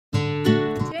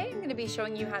be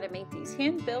showing you how to make these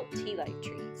hand-built tea light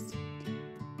trees.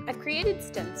 I've created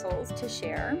stencils to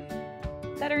share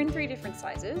that are in 3 different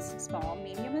sizes, small,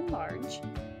 medium, and large.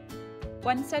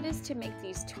 One set is to make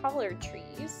these taller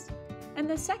trees, and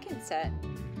the second set,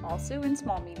 also in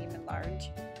small, medium, and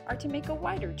large, are to make a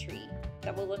wider tree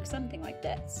that will look something like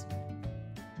this.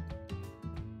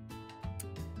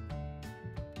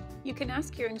 You can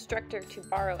ask your instructor to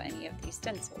borrow any of these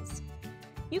stencils.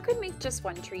 You could make just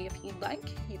one tree if you'd like.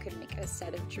 You can make a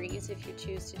set of trees if you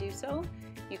choose to do so.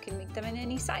 You can make them in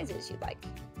any sizes you like.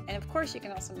 And of course, you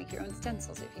can also make your own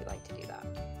stencils if you'd like to do that.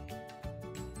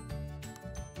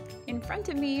 In front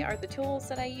of me are the tools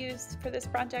that I used for this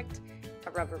project: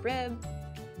 a rubber rib,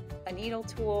 a needle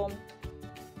tool,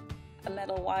 a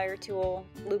metal wire tool,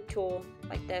 loop tool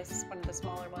like this, one of the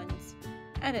smaller ones,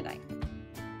 and a knife.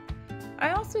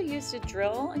 I also used a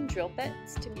drill and drill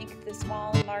bits to make the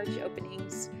small and large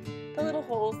openings, the little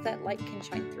holes that light can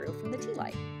shine through from the tea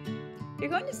light. You're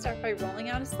going to start by rolling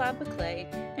out a slab of clay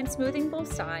and smoothing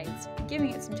both sides, giving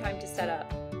it some time to set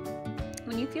up.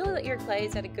 When you feel that your clay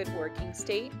is at a good working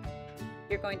state,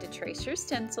 you're going to trace your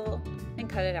stencil and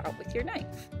cut it out with your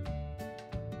knife.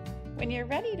 When you're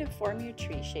ready to form your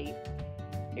tree shape,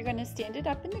 you're going to stand it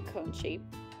up in the cone shape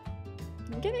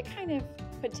and get it kind of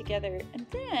put together, and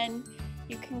then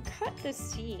you can cut the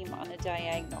seam on a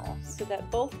diagonal so that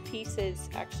both pieces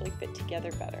actually fit together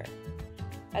better.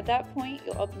 At that point,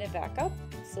 you'll open it back up,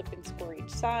 slip and score each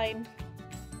side,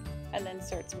 and then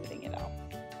start smoothing it out.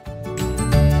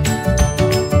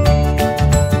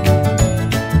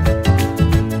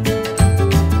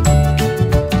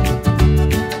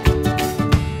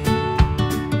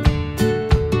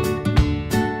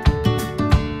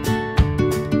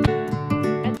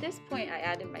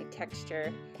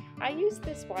 Texture. I used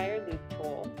this wire loop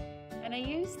tool, and I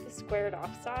used the squared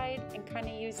off side and kind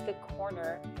of used the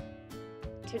corner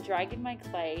to drag in my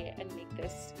clay and make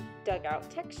this dugout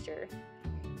texture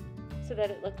so that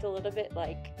it looked a little bit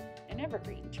like an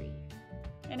evergreen tree.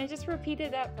 And I just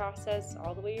repeated that process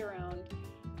all the way around,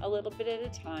 a little bit at a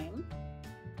time,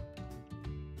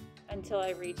 until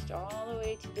I reached all the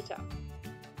way to the top.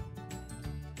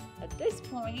 At this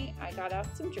point, I got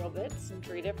out some drill bits in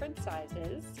 3 different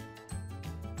sizes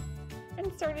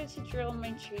and started to drill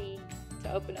my tree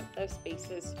to open up those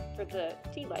spaces for the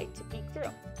tea light to peek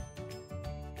through.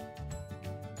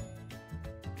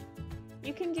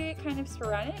 You can do it kind of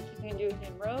sporadic, you can do it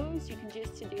in rows, you can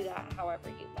choose to do that however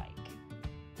you like.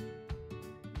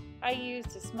 I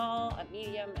used a small, a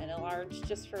medium, and a large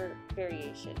just for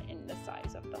variation in the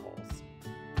size of the holes.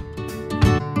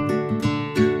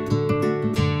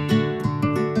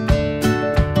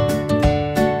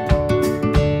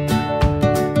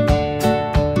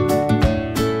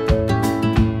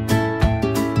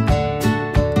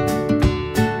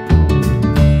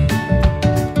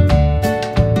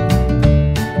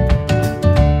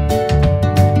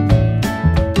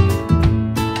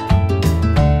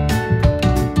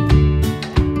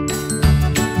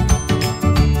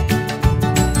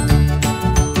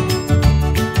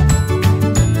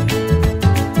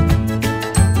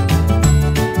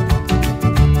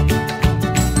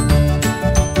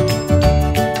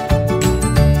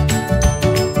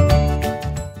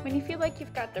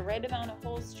 The right amount of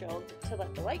holes drilled to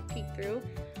let the light peek through,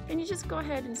 then you just go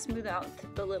ahead and smooth out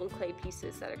the little clay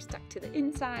pieces that are stuck to the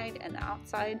inside and the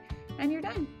outside, and you're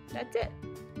done. That's it.